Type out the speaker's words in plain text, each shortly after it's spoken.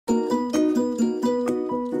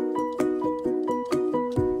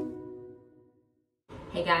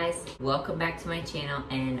guys, welcome back to my channel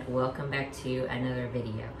and welcome back to another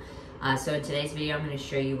video. So in today's video I'm going to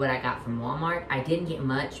show you what I got from Walmart. I didn't get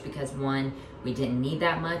much because one, we didn't need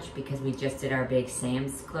that much because we just did our big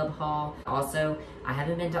Sam's Club haul. Also, I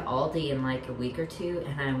haven't been to Aldi in like a week or two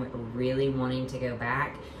and I'm really wanting to go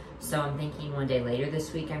back. So I'm thinking one day later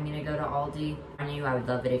this week I'm going to go to Aldi. I knew I would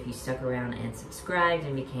love it if you stuck around and subscribed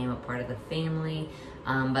and became a part of the family.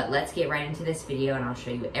 But let's get right into this video and I'll show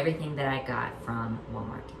you everything that I got from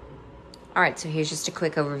Walmart. Alright, so here's just a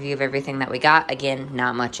quick overview of everything that we got. Again,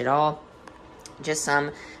 not much at all. Just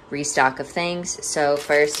some restock of things. So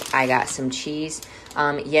first, I got some cheese.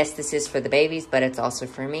 Yes, this is for the babies, but it's also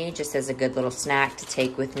for me, just as a good little snack to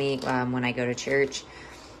take with me when I go to church.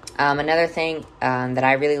 Another thing that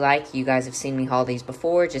I really like, you guys have seen me haul these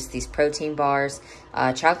before, just these protein bars.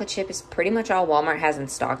 Chocolate chip is pretty much all Walmart has in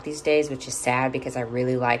stock these days, which is sad because I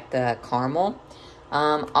really like the caramel.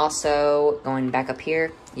 Also, going back up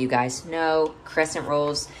here, you guys know Crescent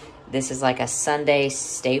Rolls. This is like a Sunday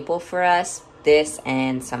staple for us. This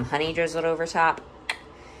and some honey drizzled over top.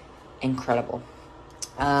 Incredible.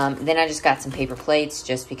 Then I just got some paper plates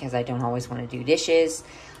just because I don't always want to do dishes.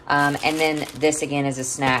 And then this again is a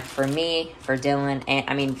snack for me, for Dylan, and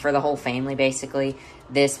I mean for the whole family basically.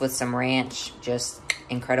 This with some ranch, just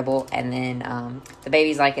incredible. And then the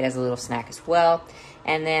babies like it as a little snack as well.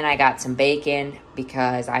 And then I got some bacon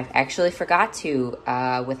because I actually forgot to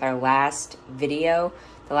with our last video,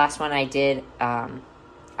 the last one I did,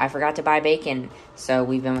 I forgot to buy bacon, so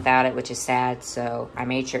we've been without it, which is sad. So I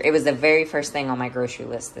made sure. It was the very first thing on my grocery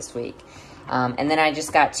list this week. And then I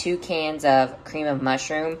just got 2 cans of cream of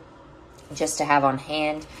mushroom just to have on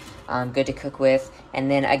hand, good to cook with. And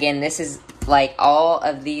then again, this is like all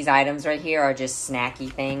of these items right here are just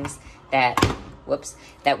snacky things that,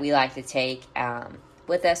 that we like to take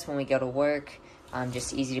with us when we go to work.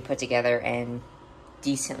 Just easy to put together and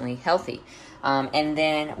decently healthy. And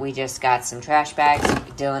then we just got some trash bags.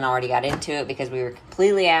 Dylan already got into it because we were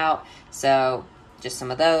completely out. So just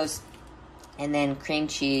some of those. And then cream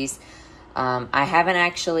cheese. I haven't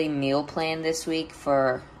actually meal planned this week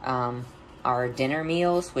for our dinner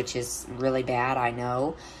meals, which is really bad, I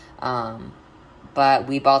know. But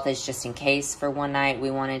we bought this just in case for one night.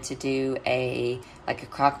 We wanted to do like a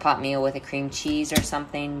crock pot meal with a cream cheese or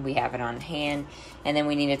something. We have it on hand. And then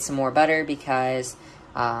we needed some more butter because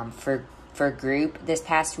for group this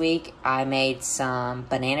past week, I made some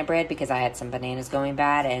banana bread because I had some bananas going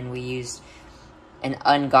bad and we used an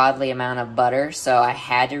ungodly amount of butter, so I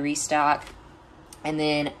had to restock. And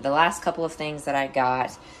then the last couple of things that I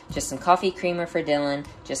got, just some coffee creamer for Dylan,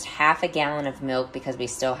 just half a gallon of milk because we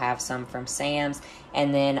still have some from Sam's.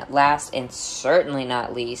 And then last and certainly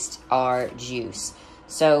not least, our juice.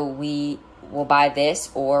 So we will buy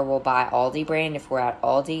this or we'll buy Aldi brand if we're at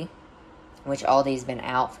Aldi, which Aldi's been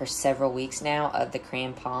out for several weeks now, of the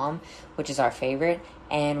Cran Palm, which is our favorite.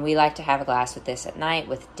 And we like to have a glass with this at night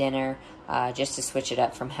with dinner, just to switch it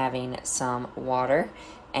up from having some water.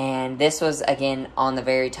 And this was, again, on the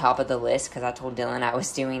very top of the list because I told Dylan I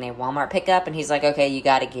was doing a Walmart pickup. And he's like, okay, you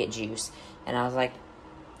got to get juice. And I was like,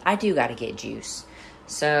 I do got to get juice.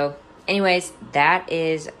 So, anyways, that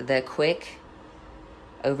is the quick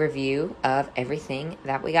overview of everything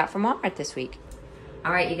that we got from Walmart this week.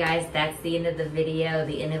 Alright, you guys, that's the end of the video,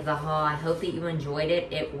 the end of the haul. I hope that you enjoyed it.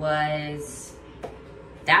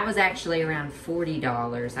 That was actually around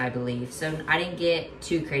 $40, I believe. So I didn't get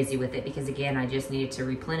too crazy with it because, again, I just needed to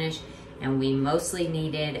replenish. And we mostly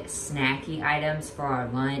needed snacky items for our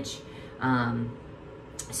lunch.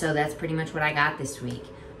 So that's pretty much what I got this week.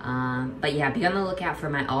 But yeah, be on the lookout for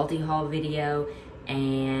my Aldi haul video.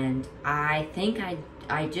 And I think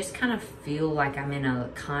I just kind of feel like I'm in a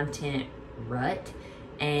content rut.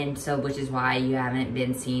 And so, which is why you haven't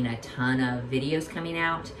been seeing a ton of videos coming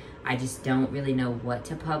out. I just don't really know what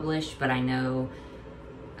to publish, but I know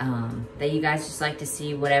that you guys just like to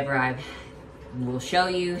see whatever I will show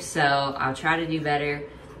you, so I'll try to do better.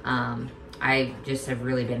 I just have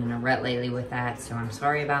really been in a rut lately with that, so I'm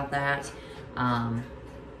sorry about that.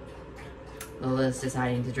 Lola's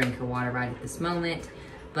deciding to drink her water right at this moment.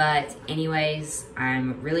 But anyways,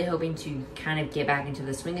 I'm really hoping to kind of get back into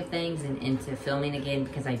the swing of things and into filming again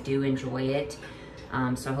because I do enjoy it.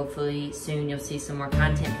 So hopefully soon you'll see some more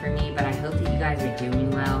content from me, but I hope that you guys are doing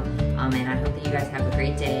well, and I hope that you guys have a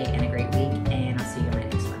great day and a great week, and I'll see you later.